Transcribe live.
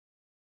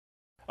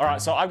All right,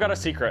 so I've got a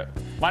secret.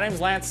 My name's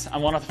Lance,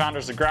 I'm one of the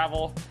founders of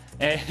Gravel,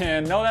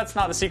 and no, that's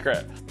not the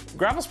secret.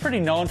 Gravel's pretty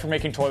known for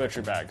making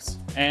toiletry bags,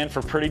 and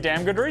for pretty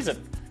damn good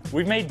reason.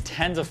 We've made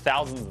tens of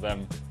thousands of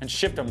them and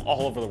shipped them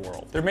all over the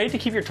world. They're made to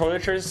keep your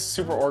toiletries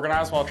super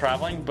organized while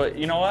traveling, but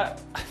you know what?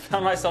 I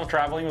found myself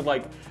traveling with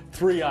like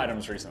 3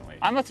 items recently.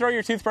 I'm a throw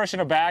your toothbrush in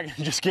a bag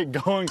and just get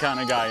going kind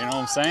of guy, you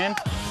know what I'm saying?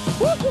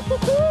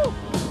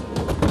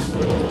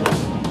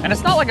 And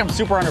it's not like I'm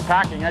super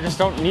underpacking, I just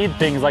don't need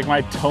things like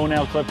my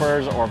toenail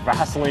clippers or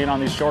Vaseline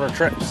on these shorter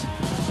trips.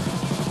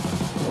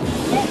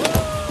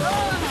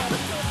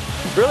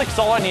 Really, because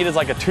all I need is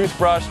like a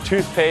toothbrush,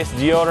 toothpaste,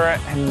 deodorant,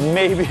 and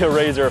maybe a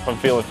razor if I'm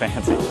feeling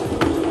fancy.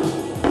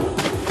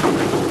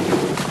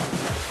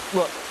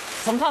 Look,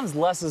 sometimes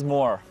less is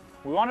more.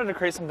 We wanted to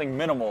create something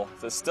minimal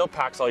that still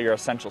packs all your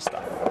essential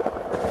stuff.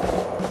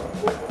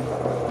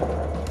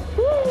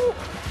 Woo!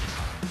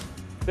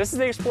 This is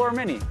the Explorer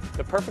Mini,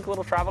 the perfect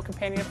little travel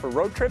companion for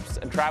road trips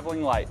and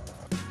traveling light.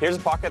 Here's a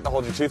pocket that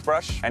holds your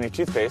toothbrush and your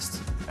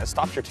toothpaste, and it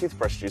stops your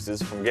toothbrush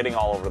juices from getting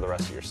all over the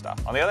rest of your stuff.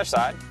 On the other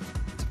side,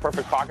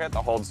 perfect pocket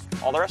that holds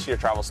all the rest of your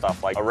travel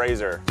stuff like a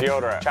razor,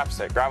 deodorant,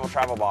 chapstick, Gravel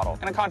travel bottle,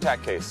 and a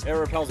contact case. It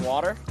repels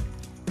water,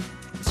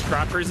 it's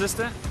scratch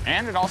resistant,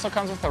 and it also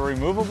comes with a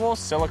removable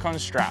silicone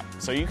strap,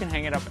 so you can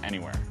hang it up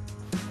anywhere.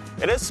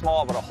 It is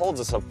small, but it holds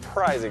a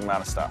surprising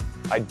amount of stuff.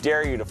 I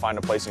dare you to find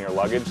a place in your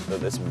luggage that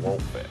this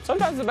won't fit.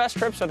 Sometimes the best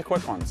trips are the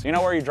quick ones. You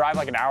know where you drive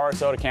like an hour or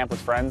so to camp with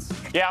friends?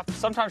 Yeah,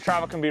 sometimes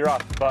travel can be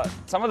rough, but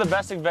some of the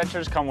best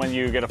adventures come when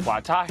you get a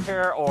flat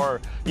tire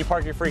or you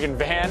park your freaking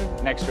van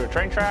next to a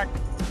train track.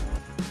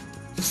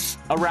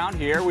 Around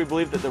here, we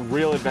believe that the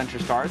real adventure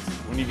starts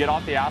when you get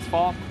off the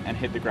asphalt and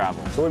hit the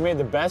gravel. So we made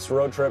the best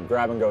road trip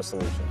grab-and-go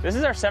solution. This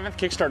is our 7th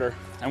Kickstarter,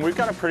 and we've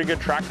got a pretty good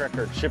track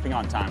record shipping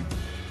on time.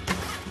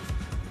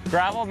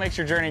 Gravel makes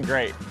your journey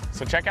great,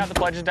 so check out the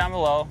pledges down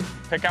below,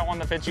 pick out one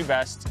that fits you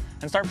best,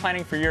 and start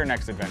planning for your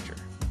next adventure.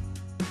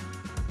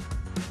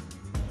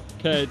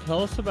 Okay,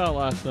 tell us about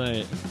last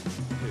night.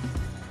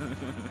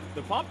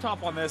 The pop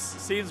top on this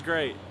seems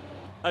great.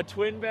 A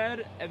twin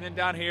bed, and then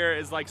down here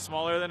is like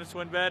smaller than a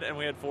twin bed, and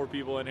we had 4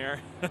 people in here.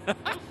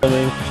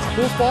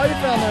 Cool spot you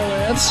found there,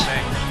 Lance.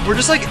 We're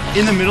just like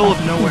in the middle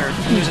of nowhere,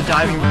 and there's a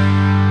diving